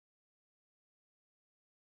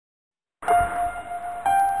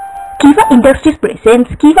Keva Industries presents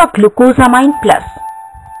Keva Glucosamine Plus.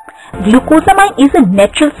 Glucosamine is a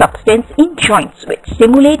natural substance in joints which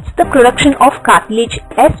stimulates the production of cartilage.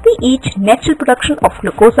 As we age, natural production of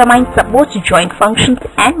glucosamine supports joint functions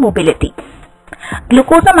and mobility.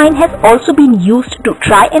 Glucosamine has also been used to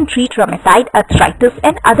try and treat rheumatoid arthritis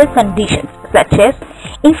and other conditions such as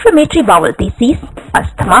inflammatory bowel disease,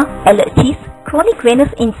 asthma, allergies, chronic venous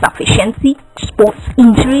insufficiency, sports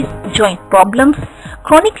injuries, joint problems,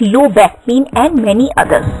 chronic low back pain and many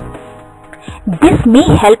others. This may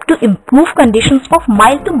help to improve conditions of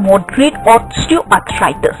mild to moderate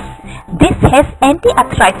osteoarthritis. This has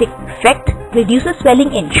anti-arthritic effect, reduces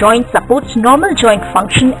swelling in joints, supports normal joint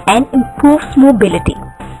function and improves mobility.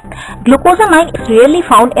 Glucosamine is rarely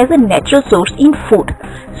found as a natural source in food.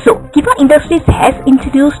 So, Keva Industries has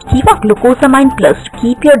introduced Keva Glucosamine Plus to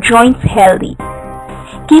keep your joints healthy.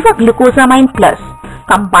 Keva Glucosamine Plus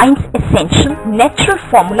combines essential natural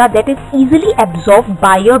formula that is easily absorbed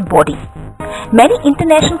by your body. Many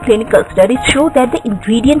international clinical studies show that the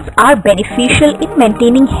ingredients are beneficial in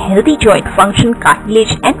maintaining healthy joint function,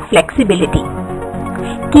 cartilage and flexibility.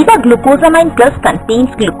 Keva Glucosamine Plus contains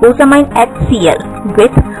glucosamine HCl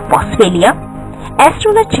with phosphalia,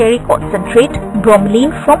 acerola cherry concentrate,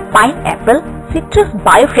 bromelain from pineapple, citrus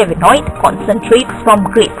bioflavonoid concentrate from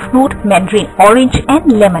grapefruit, mandarin orange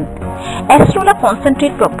and lemon, acerola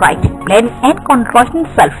concentrate proprietary blend and chondroitin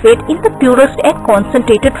sulfate in the purest and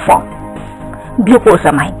concentrated form.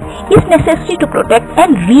 Glucosamine is necessary to protect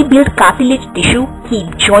and rebuild cartilage tissue, keep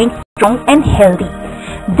joints strong and healthy.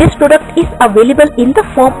 This product is available in the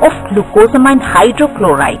form of glucosamine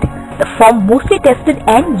hydrochloride, the form mostly tested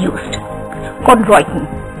and used. Chondroitin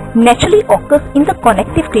naturally occurs in the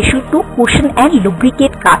connective tissue to cushion and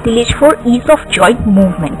lubricate cartilage for ease of joint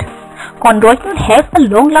movement. Chondroitin has a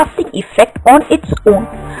long-lasting effect on its own,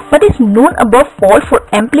 but is known above all for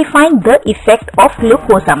amplifying the effect of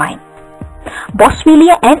glucosamine.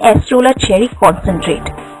 Boswellia and acerola cherry concentrate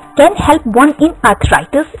can help one in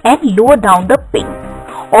arthritis and lower down the pain.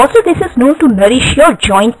 Also, this is known to nourish your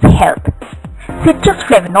joints' health. Citrus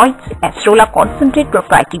flavonoids, acerola concentrate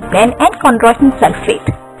proprietary blend and chondroitin sulfate.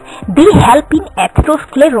 They help in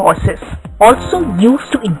atherosclerosis, also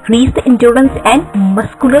used to increase the endurance and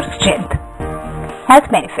muscular strength. Health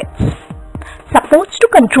benefits: supports to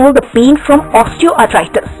control the pain from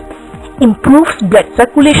osteoarthritis, improves blood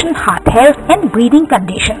circulation, heart health and breathing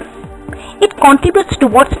conditions. It contributes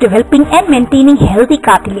towards developing and maintaining healthy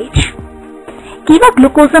cartilage. Keva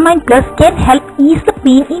Glucosamine Plus can help ease the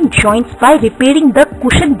pain in joints by repairing the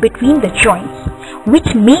cushion between the joints,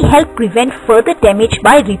 which may help prevent further damage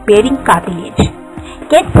by repairing cartilage.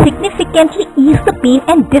 Can significantly ease the pain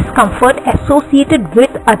and discomfort associated with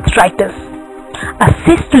arthritis.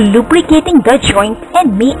 Assist lubricating the joints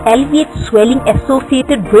and may alleviate swelling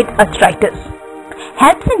associated with arthritis.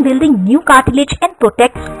 Helps in building new cartilage and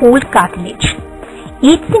protects old cartilage.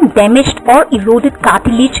 Aids in damaged or eroded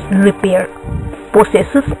cartilage repair.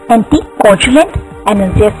 Possesses anticoagulant,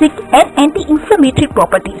 analgesic and anti-inflammatory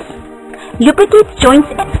properties. Lubricates joints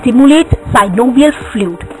and stimulates synovial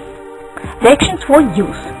fluid. Directions for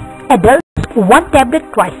use: adults 1 tablet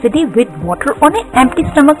twice a day with water on an empty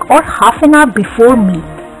stomach or half an hour before meal.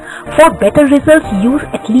 For better results, use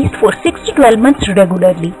at least for 6 to 12 months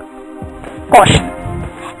regularly. Caution: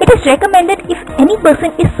 it is recommended if any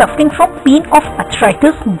person is suffering from pain of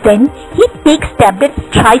arthritis, then he takes tablets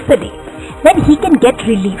thrice a day. Then he can get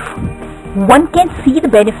relief. One can see the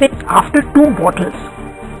benefits after 2 bottles.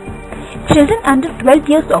 Children under 12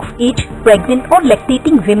 years of age, pregnant or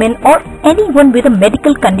lactating women or anyone with a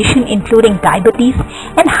medical condition including diabetes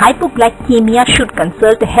and hypoglycemia should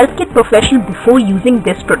consult a healthcare professional before using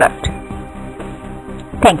this product.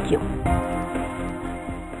 Thank you.